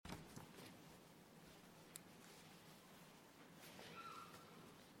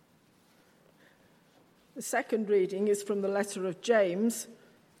The second reading is from the letter of James,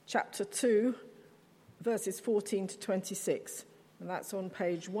 chapter 2, verses 14 to 26. And that's on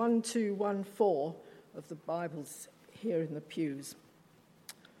page 1214 of the Bibles here in the pews.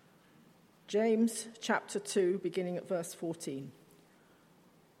 James chapter 2, beginning at verse 14.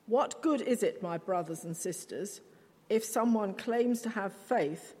 What good is it, my brothers and sisters, if someone claims to have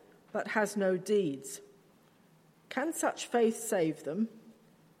faith but has no deeds? Can such faith save them?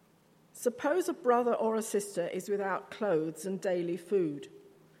 Suppose a brother or a sister is without clothes and daily food.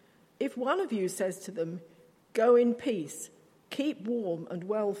 If one of you says to them, "Go in peace, keep warm and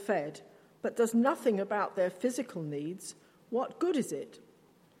well fed," but does nothing about their physical needs, what good is it?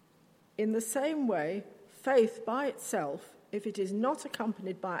 In the same way, faith by itself, if it is not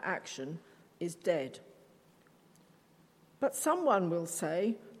accompanied by action, is dead. But someone will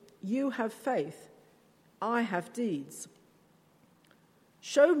say, "You have faith, I have deeds."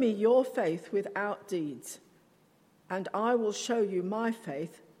 Show me your faith without deeds, and I will show you my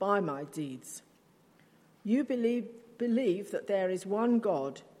faith by my deeds. You believe that there is one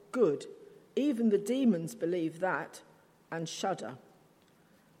God, good. Even the demons believe that and shudder.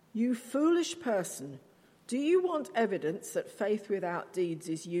 You foolish person, do you want evidence that faith without deeds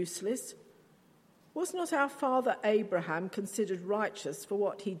is useless? Was not our father Abraham considered righteous for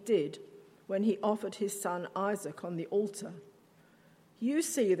what he did when he offered his son Isaac on the altar? You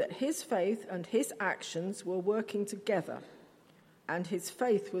see that his faith and his actions were working together, and his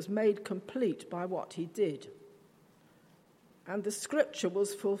faith was made complete by what he did. And the scripture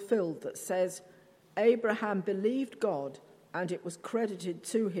was fulfilled that says, Abraham believed God, and it was credited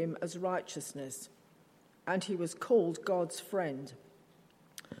to him as righteousness, and he was called God's friend.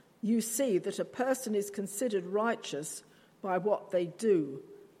 You see that a person is considered righteous by what they do,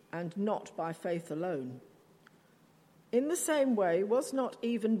 and not by faith alone. In the same way, was not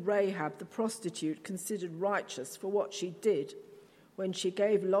even Rahab the prostitute considered righteous for what she did when she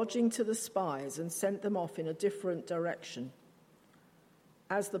gave lodging to the spies and sent them off in a different direction?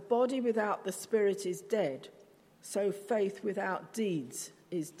 As the body without the spirit is dead, so faith without deeds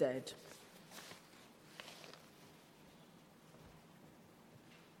is dead.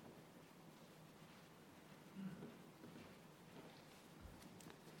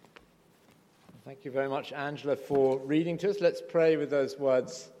 Thank you very much, Angela, for reading to us. Let's pray with those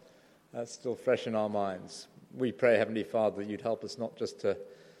words still fresh in our minds. We pray, Heavenly Father, that you'd help us not just to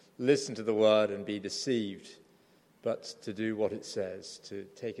listen to the word and be deceived, but to do what it says, to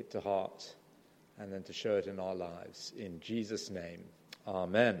take it to heart, and then to show it in our lives. In Jesus' name,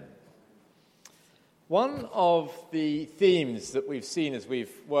 amen. One of the themes that we've seen as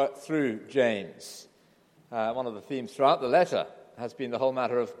we've worked through James, one of the themes throughout the letter, has been the whole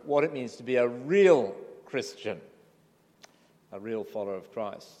matter of what it means to be a real Christian, a real follower of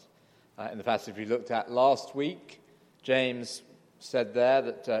Christ. In the passage we looked at last week, James said there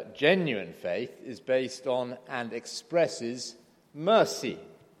that genuine faith is based on and expresses mercy.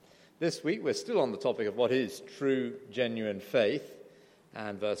 This week we're still on the topic of what is true, genuine faith,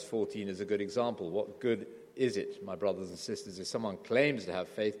 and verse 14 is a good example. What good is it, my brothers and sisters, if someone claims to have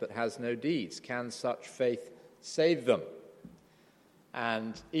faith but has no deeds? Can such faith save them?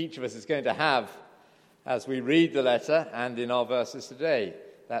 And each of us is going to have, as we read the letter and in our verses today,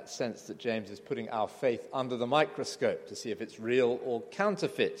 that sense that James is putting our faith under the microscope to see if it's real or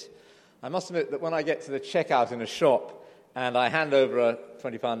counterfeit. I must admit that when I get to the checkout in a shop and I hand over a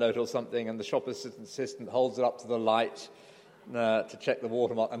 £20 note or something and the shop assistant holds it up to the light to check the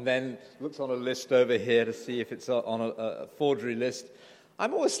watermark and then looks on a list over here to see if it's on a forgery list,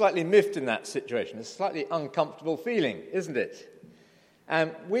 I'm always slightly miffed in that situation. It's a slightly uncomfortable feeling, isn't it?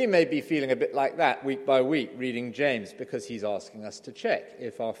 And we may be feeling a bit like that week by week reading James because he's asking us to check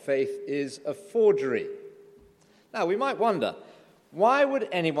if our faith is a forgery. Now, we might wonder, why would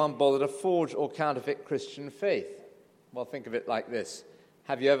anyone bother to forge or counterfeit Christian faith? Well, think of it like this.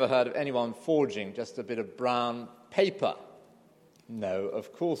 Have you ever heard of anyone forging just a bit of brown paper? No,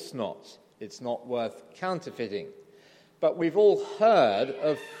 of course not. It's not worth counterfeiting. But we've all heard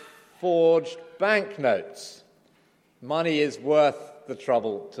of forged banknotes. Money is worth the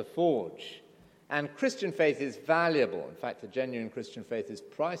trouble to forge. And Christian faith is valuable. In fact, a genuine Christian faith is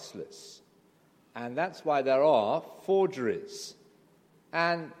priceless. And that's why there are forgeries.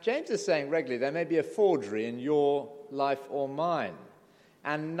 And James is saying regularly there may be a forgery in your life or mine.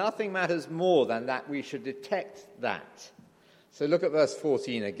 And nothing matters more than that we should detect that. So look at verse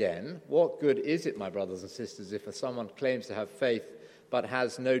 14 again. What good is it, my brothers and sisters, if someone claims to have faith but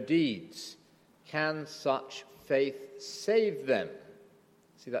has no deeds? Can such faith save them?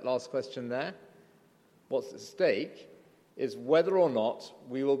 See that last question there? What's at stake is whether or not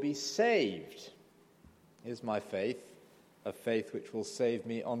we will be saved. Is my faith a faith which will save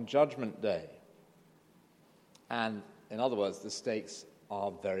me on Judgment Day? And in other words, the stakes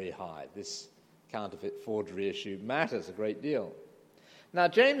are very high. This counterfeit forgery issue matters a great deal. Now,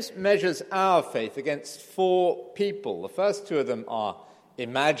 James measures our faith against 4 people. The first 2 of them are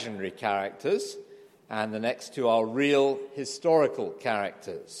imaginary characters, and the next 2 are real historical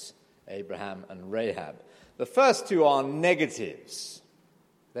characters, Abraham and Rahab. The first 2 are negatives.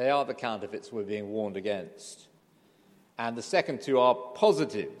 They are the counterfeits we're being warned against. And the second 2 are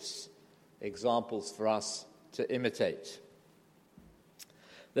positives, examples for us to imitate.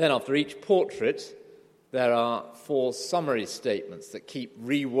 Then, after each portrait, there are 4 summary statements that keep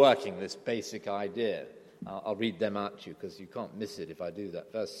reworking this basic idea. I'll read them out to you because you can't miss it if I do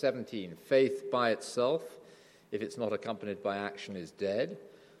that. Verse 17, faith by itself, if it's not accompanied by action, is dead.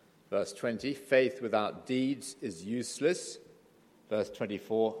 Verse 20, faith without deeds is useless. Verse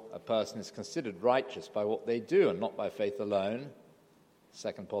 24, a person is considered righteous by what they do and not by faith alone.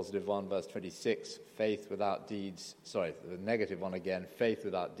 Second positive one, verse 26, faith without deeds, the negative one again, faith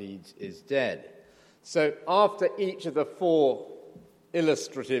without deeds is dead. So after each of the 4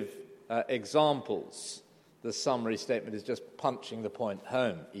 illustrative examples, the summary statement is just punching the point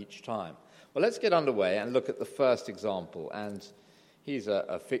home each time. Well, let's get underway and look at the first example, and he's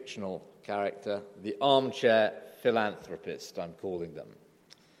a fictional character, the armchair philanthropist, I'm calling them.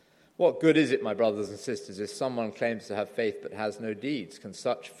 What good is it, my brothers and sisters, if someone claims to have faith but has no deeds? Can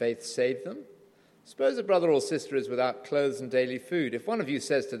such faith save them? Suppose a brother or sister is without clothes and daily food. If one of you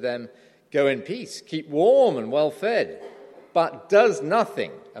says to them, go in peace, keep warm and well fed, but does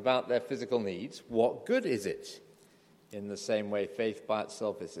nothing about their physical needs, what good is it? In the same way, faith by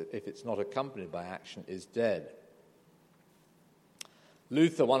itself, if it's not accompanied by action, is dead.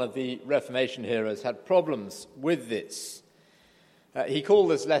 Luther, one of the Reformation heroes, had problems with this. He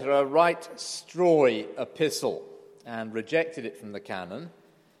called this letter a right strawy epistle and rejected it from the canon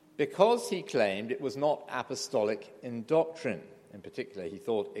because he claimed it was not apostolic in doctrine. In particular, he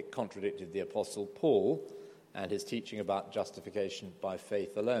thought it contradicted the Apostle Paul and his teaching about justification by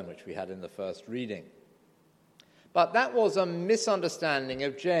faith alone, which we had in the first reading. But that was a misunderstanding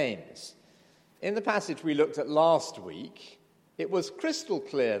of James. In the passage we looked at last week, it was crystal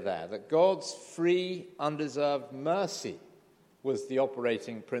clear there that God's free, undeserved mercy was the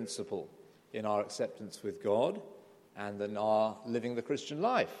operating principle in our acceptance with God and in our living the Christian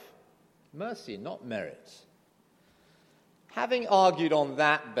life. Mercy, not merit. Having argued on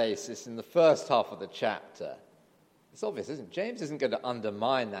that basis in the first half of the chapter, it's obvious, isn't it? James isn't going to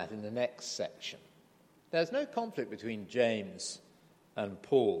undermine that in the next section. There's no conflict between James and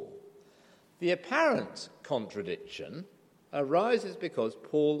Paul. The apparent contradiction arises because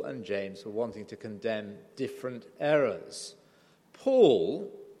Paul and James were wanting to condemn different errors.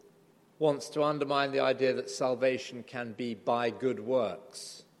 Paul wants to undermine the idea that salvation can be by good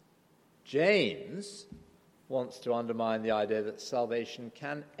works. James wants to undermine the idea that salvation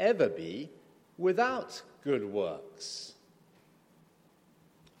can ever be without good works.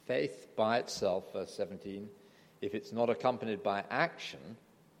 Faith by itself, verse 17, if it's not accompanied by action,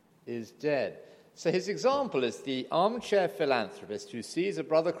 is dead. So his example is the armchair philanthropist who sees a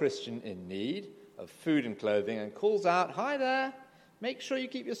brother Christian in need of food and clothing and calls out, "Hi there, make sure you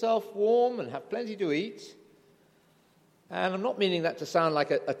keep yourself warm and have plenty to eat." And I'm not meaning that to sound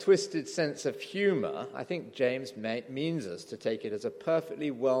like a twisted sense of humour. I think James means us to take it as a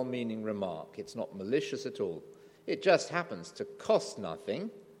perfectly well-meaning remark. It's not malicious at all. It just happens to cost nothing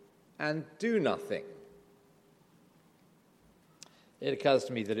and do nothing. It occurs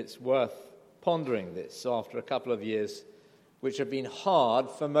to me that it's worth pondering this after a couple of years which have been hard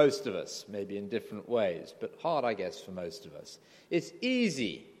for most of us, maybe in different ways, but hard, I guess, for most of us. It's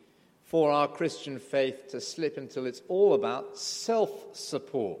easy for our Christian faith to slip until it's all about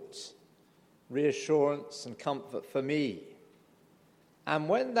self-support, reassurance and comfort for me. And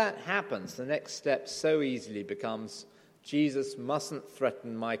when that happens, the next step so easily becomes, Jesus mustn't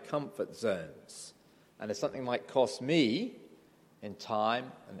threaten my comfort zones. And if something might cost me in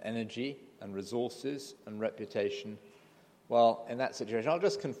time and energy and resources and reputation, well, in that situation, I'll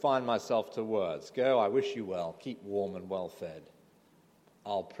just confine myself to words. Go, I wish you well, keep warm and well fed.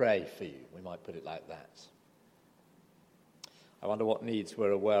 I'll pray for you. We might put it like that. I wonder what needs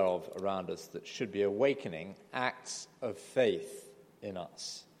we're aware of around us that should be awakening acts of faith in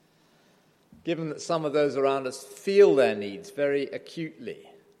us. Given that some of those around us feel their needs very acutely,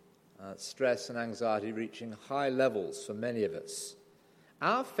 stress and anxiety reaching high levels for many of us,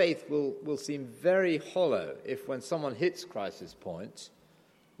 our faith will seem very hollow if, when someone hits crisis point,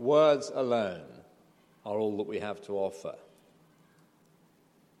 words alone are all that we have to offer.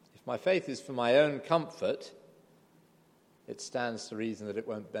 If my faith is for my own comfort, it stands to reason that it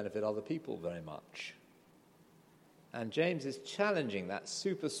won't benefit other people very much. And James is challenging that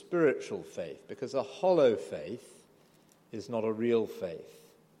super spiritual faith, because a hollow faith is not a real faith,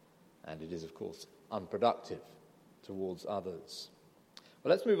 and it is, of course, unproductive towards others.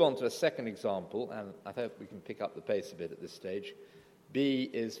 Well, let's move on to a second example, and I hope we can pick up the pace a bit at this stage. B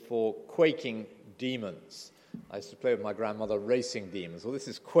is for quaking demons. I used to play with my grandmother racing demons. Well, this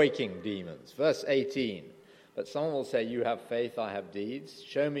is quaking demons. Verse 18. But someone will say, you have faith, I have deeds.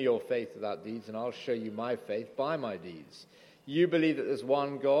 Show me your faith without deeds, and I'll show you my faith by my deeds. You believe that there's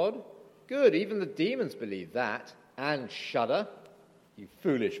one God? Good, even the demons believe that and shudder. You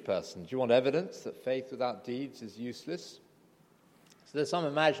foolish person. Do you want evidence that faith without deeds is useless? So there's some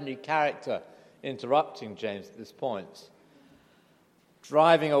imaginary character interrupting James at this point,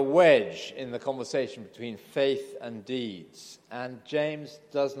 driving a wedge in the conversation between faith and deeds. And James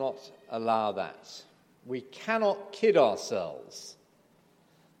does not allow that. We cannot kid ourselves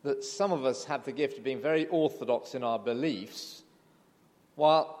that some of us have the gift of being very orthodox in our beliefs,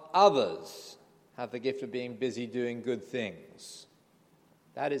 while others have the gift of being busy doing good things.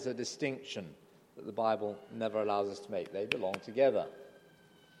 That is a distinction that the Bible never allows us to make. They belong together.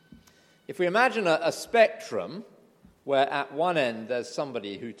 If we imagine a spectrum where at one end there's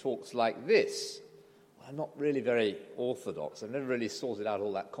somebody who talks like this, well, I'm not really very orthodox. I've never really sorted out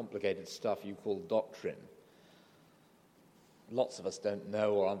all that complicated stuff you call doctrine. Lots of us don't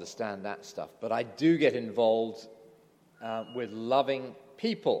know or understand that stuff, but I do get involved with loving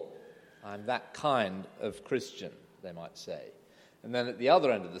people. I'm that kind of Christian, they might say. And then at the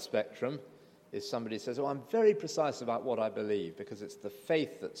other end of the spectrum is somebody who says, oh, I'm very precise about what I believe because it's the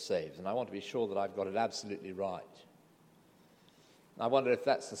faith that saves, and I want to be sure that I've got it absolutely right. I wonder if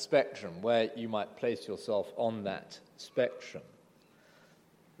that's the spectrum where you might place yourself on that spectrum.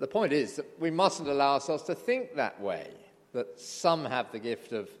 The point is that we mustn't allow ourselves to think that way, that some have the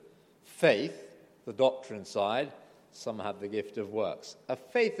gift of faith, the doctrine side, some have the gift of works. A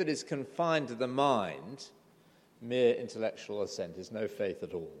faith that is confined to the mind, mere intellectual assent, is no faith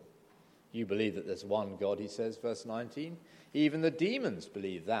at all. You believe that there's one God, he says, verse 19. Even the demons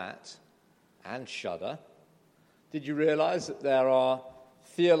believe that and shudder. Did you realize that there are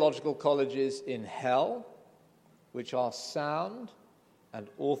theological colleges in hell which are sound and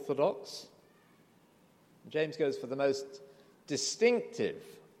orthodox? James goes for the most distinctive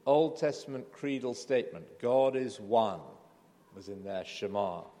Old Testament creedal statement. God is one, was in their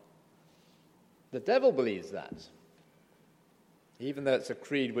Shema. The devil believes that. Even though it's a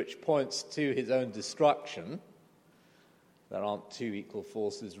creed which points to his own destruction, there aren't two equal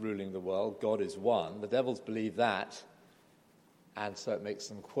forces ruling the world, God is one. The devils believe that, and so it makes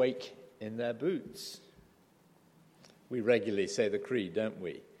them quake in their boots. We regularly say the creed, don't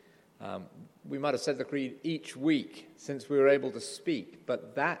we? We might have said the creed each week since we were able to speak,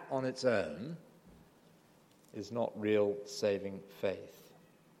 but that on its own is not real saving faith.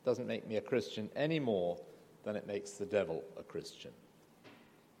 It doesn't make me a Christian any more than it makes the devil a Christian.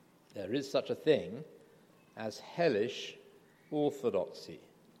 There is such a thing as hellish orthodoxy,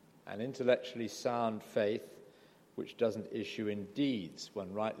 an intellectually sound faith which doesn't issue in deeds,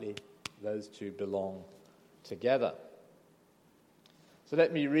 when rightly those two belong together. So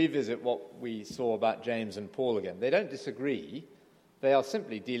let me revisit what we saw about James and Paul again. They don't disagree. They are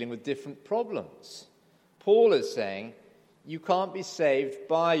simply dealing with different problems. Paul is saying, you can't be saved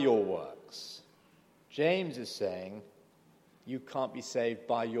by your works. James is saying, you can't be saved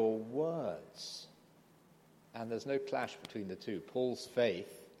by your words. And there's no clash between the two. Paul's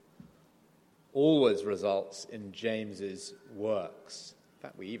faith always results in James's works. In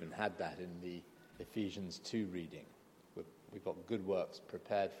fact, we even had that in the Ephesians 2 reading. We've got good works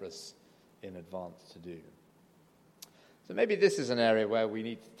prepared for us in advance to do. So maybe this is an area where we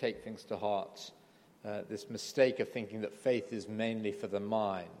need to take things to heart, this mistake of thinking that faith is mainly for the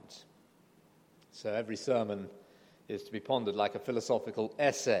mind. So every sermon is to be pondered like a philosophical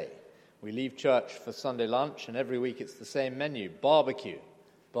essay. We leave church for Sunday lunch, and every week it's the same menu: barbecued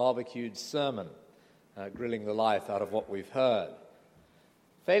sermon, grilling the life out of what we've heard.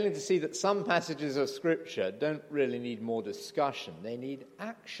 Failing to see that some passages of Scripture don't really need more discussion, they need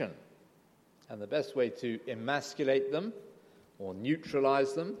action. And the best way to emasculate them or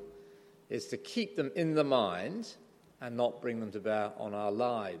neutralize them is to keep them in the mind and not bring them to bear on our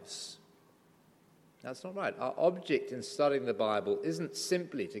lives. That's not right. Our object in studying the Bible isn't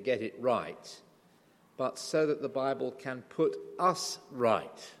simply to get it right, but so that the Bible can put us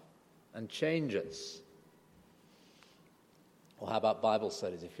right and change us. Or how about Bible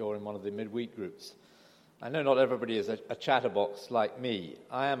studies if you're in one of the midweek groups? I know not everybody is a chatterbox like me.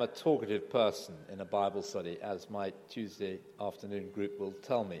 I am a talkative person in a Bible study, as my Tuesday afternoon group will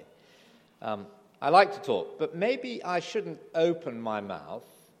tell me. I like to talk, but maybe I shouldn't open my mouth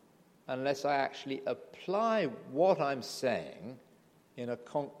unless I actually apply what I'm saying in a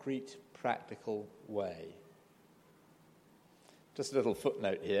concrete, practical way. Just a little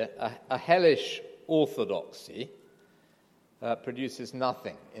footnote here. A hellish orthodoxy produces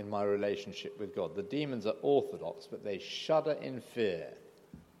nothing in my relationship with God. The demons are orthodox, but they shudder in fear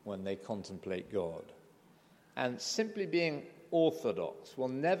when they contemplate God. And simply being orthodox will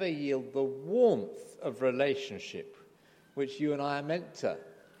never yield the warmth of relationship which you and I are meant to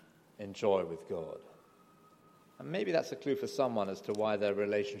enjoy with God. And maybe that's a clue for someone as to why their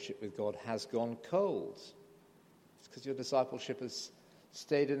relationship with God has gone cold. It's because your discipleship has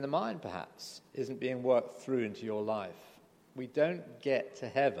stayed in the mind, perhaps, isn't being worked through into your life. We don't get to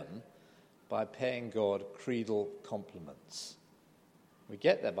heaven by paying God creedal compliments. We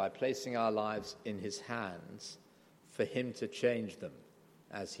get there by placing our lives in his hands for him to change them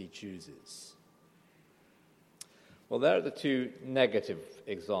as he chooses. Well, there are the two negative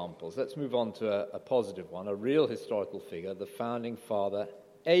examples. Let's move on to a positive one, a real historical figure, the founding father,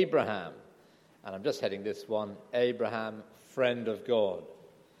 Abraham. And I'm just heading this one, Abraham, friend of God.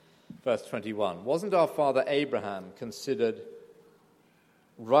 Verse 21, wasn't our father Abraham considered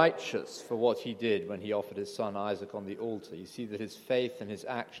righteous for what he did when he offered his son Isaac on the altar? You see that his faith and his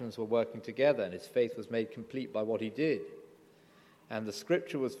actions were working together, and his faith was made complete by what he did. And the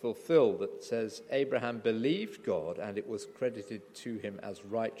scripture was fulfilled that says, Abraham believed God, and it was credited to him as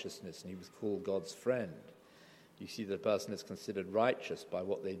righteousness, and he was called God's friend. You see that a person is considered righteous by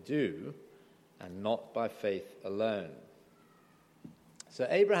what they do, and not by faith alone. So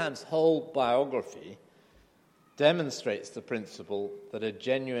Abraham's whole biography demonstrates the principle that a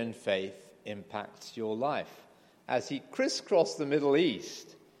genuine faith impacts your life, as he crisscrossed the Middle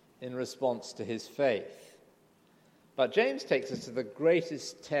East in response to his faith. But James takes us to the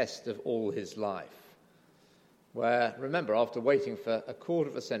greatest test of all his life, where, remember, after waiting for a quarter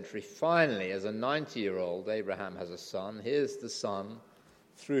of a century, finally, as a 90-year-old, Abraham has a son. Here's the son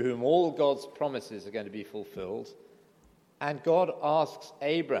through whom all God's promises are going to be fulfilled. And God asks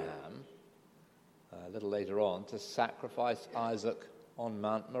Abraham, a little later on, to sacrifice Isaac on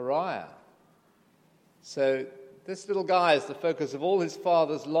Mount Moriah. So this little guy is the focus of all his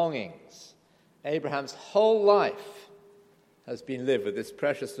father's longings. Abraham's whole life has been lived with this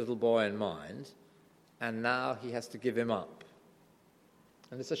precious little boy in mind, and now he has to give him up.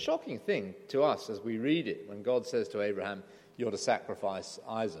 And it's a shocking thing to us as we read it, when God says to Abraham, you're to sacrifice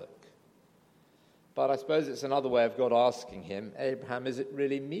Isaac. But I suppose it's another way of God asking him, Abraham, is it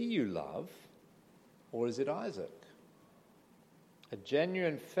really me you love, or is it Isaac? A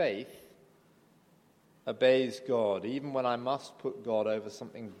genuine faith obeys God, even when I must put God over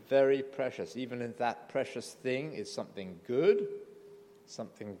something very precious, even if that precious thing is something good,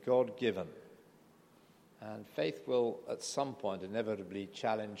 something God-given. And faith will, at some point, inevitably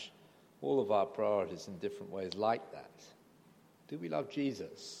challenge all of our priorities in different ways like that. Do we love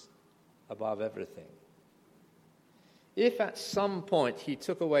Jesus above everything? If at some point he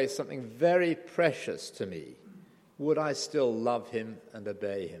took away something very precious to me, would I still love him and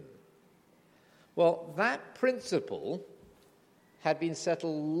obey him? Well, that principle had been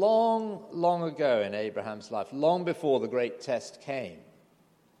settled long, long ago in Abraham's life, long before the great test came.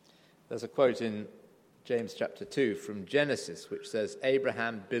 There's a quote in James chapter 2 from Genesis which says,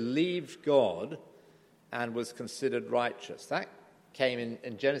 Abraham believed God and was considered righteous. That came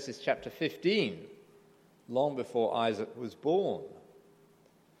in Genesis chapter 15, long before Isaac was born.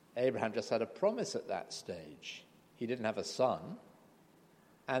 Abraham just had a promise at that stage. He didn't have a son.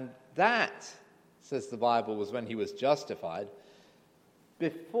 And that, says the Bible, was when he was justified,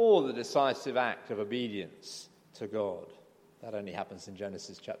 before the decisive act of obedience to God. That only happens in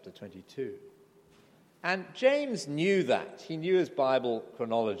Genesis chapter 22. And James knew that. He knew his Bible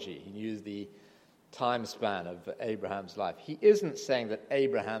chronology. He knew the time span of Abraham's life. He isn't saying that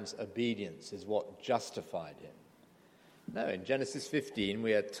Abraham's obedience is what justified him. No, in Genesis 15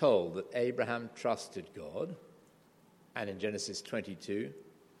 we are told that Abraham trusted God, and in Genesis 22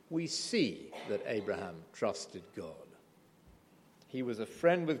 we see that Abraham trusted God. He was a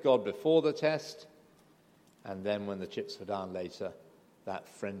friend with God before the test, and then when the chips were down later, that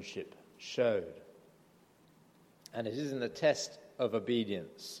friendship showed. And it is in the test of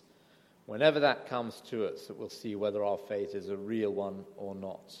obedience, whenever that comes to us, that we'll see whether our faith is a real one or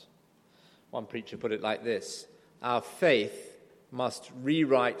not. One preacher put it like this: our faith must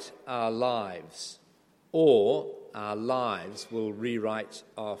rewrite our lives, or our lives will rewrite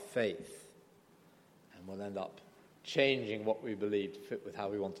our faith. And we'll end up changing what we believe to fit with how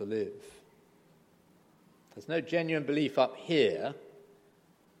we want to live. There's no genuine belief up here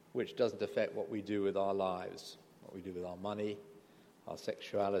which doesn't affect what we do with our lives, what we do with our money, our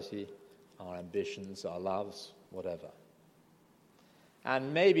sexuality, our ambitions, our loves, whatever.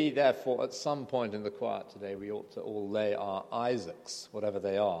 And maybe, therefore, at some point in the quiet today, we ought to all lay our Isaacs, whatever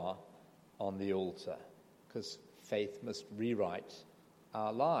they are, on the altar, because faith must rewrite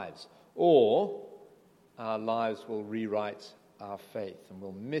our lives, or our lives will rewrite our faith, and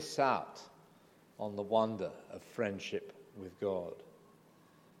we'll miss out on the wonder of friendship with God.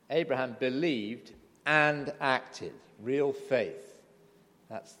 Abraham believed and acted. Real faith.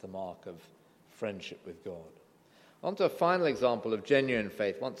 That's the mark of friendship with God. On to a final example of genuine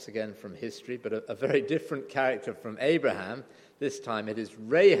faith, once again from history, but a very different character from Abraham. This time it is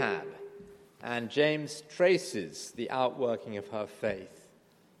Rahab. And James traces the outworking of her faith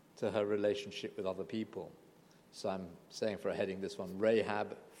to her relationship with other people. So I'm saying for a heading this one,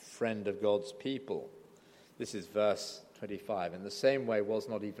 Rahab, friend of God's people. This is verse 25. In the same way was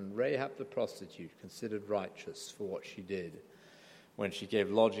not even Rahab the prostitute considered righteous for what she did when she gave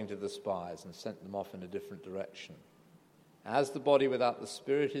lodging to the spies and sent them off in a different direction. As the body without the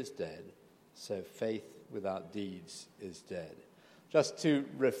spirit is dead, so faith without deeds is dead. Just to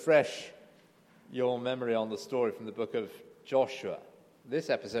refresh your memory on the story from the book of Joshua, this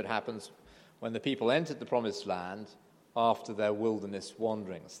episode happens when the people entered the promised land after their wilderness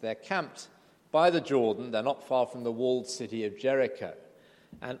wanderings. They're camped by the Jordan. They're not far from the walled city of Jericho.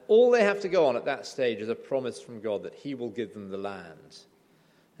 And all they have to go on at that stage is a promise from God that he will give them the land.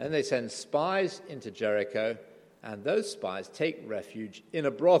 And they send spies into Jericho, and those spies take refuge in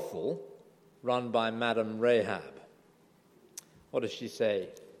a brothel run by Madam Rahab. What does she say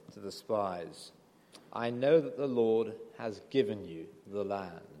to the spies? I know that the Lord has given you the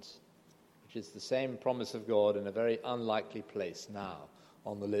land, which is the same promise of God in a very unlikely place now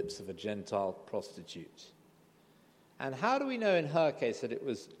on the lips of a Gentile prostitute. And how do we know in her case that it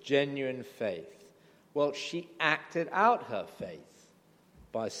was genuine faith? Well, she acted out her faith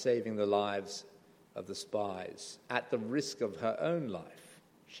by saving the lives of the spies at the risk of her own life.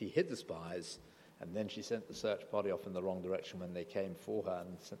 She hid the spies, and then she sent the search party off in the wrong direction when they came for her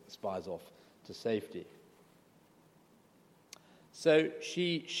and sent the spies off to safety. So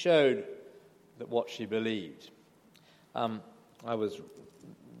she showed that what she believed. I was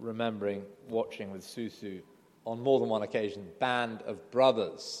remembering watching with Susu on more than one occasion Band of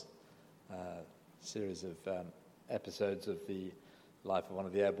Brothers, series of episodes of the life of one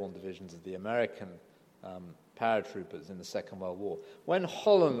of the airborne divisions of the American paratroopers in the Second World War. When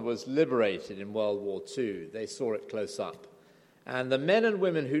Holland was liberated in World War II, they saw it close up. And the men and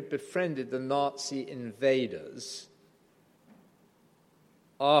women who'd befriended the Nazi invaders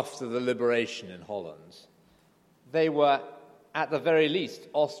after the liberation in Holland, they were at the very least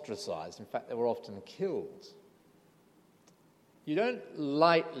ostracized. In fact, they were often killed. You don't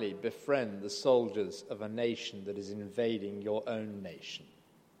lightly befriend the soldiers of a nation that is invading your own nation.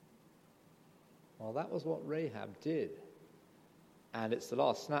 Well, that was what Rahab did. And it's the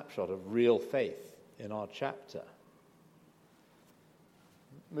last snapshot of real faith in our chapter.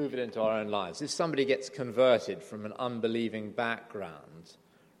 Move it into our own lives. If somebody gets converted from an unbelieving background,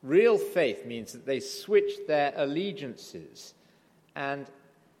 real faith means that they switch their allegiances and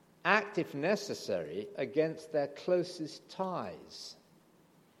act, if necessary, against their closest ties.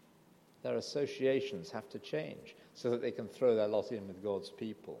 Their associations have to change so that they can throw their lot in with God's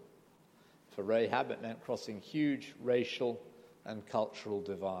people. For Rahab, it meant crossing huge racial and cultural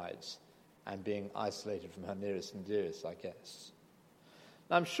divides and being isolated from her nearest and dearest, I guess.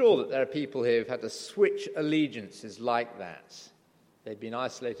 Now, I'm sure that there are people here who've had to switch allegiances like that. They've been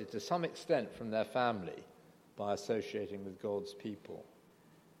isolated to some extent from their family by associating with God's people.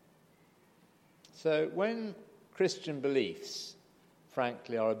 So when Christian beliefs,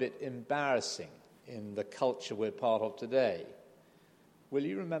 frankly, are a bit embarrassing in the culture we're part of today, will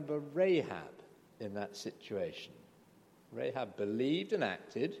you remember Rahab in that situation? Rahab believed and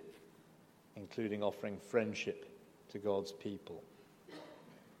acted, including offering friendship to God's people.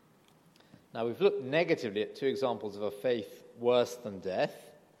 Now, we've looked negatively at two examples of a faith worse than death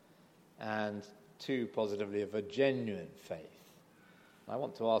and two positively of a genuine faith. I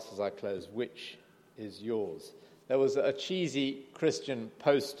want to ask as I close, which is yours? There was a cheesy Christian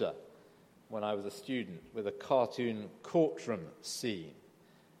poster when I was a student with a cartoon courtroom scene.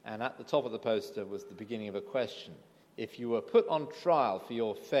 And at the top of the poster was the beginning of a question. If you were put on trial for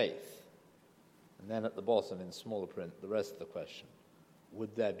your faith, and then at the bottom in smaller print, the rest of the question,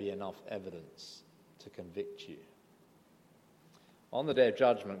 would there be enough evidence to convict you? On the day of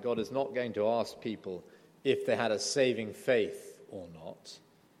judgment, God is not going to ask people if they had a saving faith or not.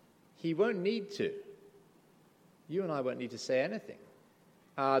 He won't need to. You and I won't need to say anything.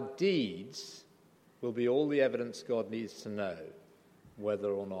 Our deeds will be all the evidence God needs to know whether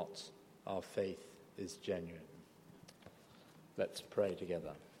or not our faith is genuine. Let's pray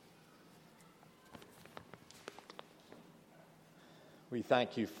together. We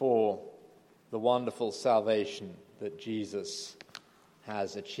thank you for the wonderful salvation that Jesus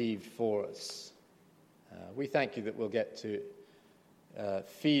has achieved for us. We thank you that we'll get to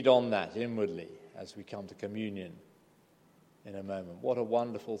feed on that inwardly as we come to communion in a moment. What a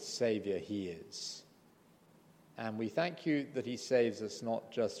wonderful Saviour he is. And we thank you that he saves us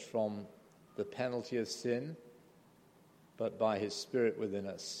not just from the penalty of sin, but by his Spirit within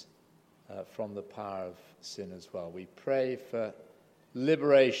us from the power of sin as well. We pray for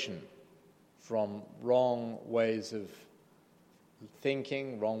liberation from wrong ways of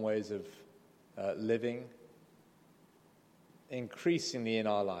thinking, wrong ways of living, increasingly in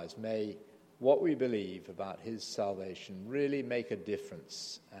our lives. May what we believe about his salvation really make a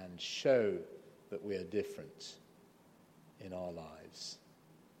difference and show that we are different in our lives.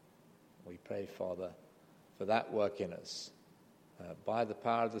 We pray, Father, for that work in us by the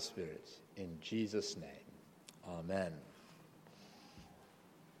power of the Spirit. In Jesus' name, amen.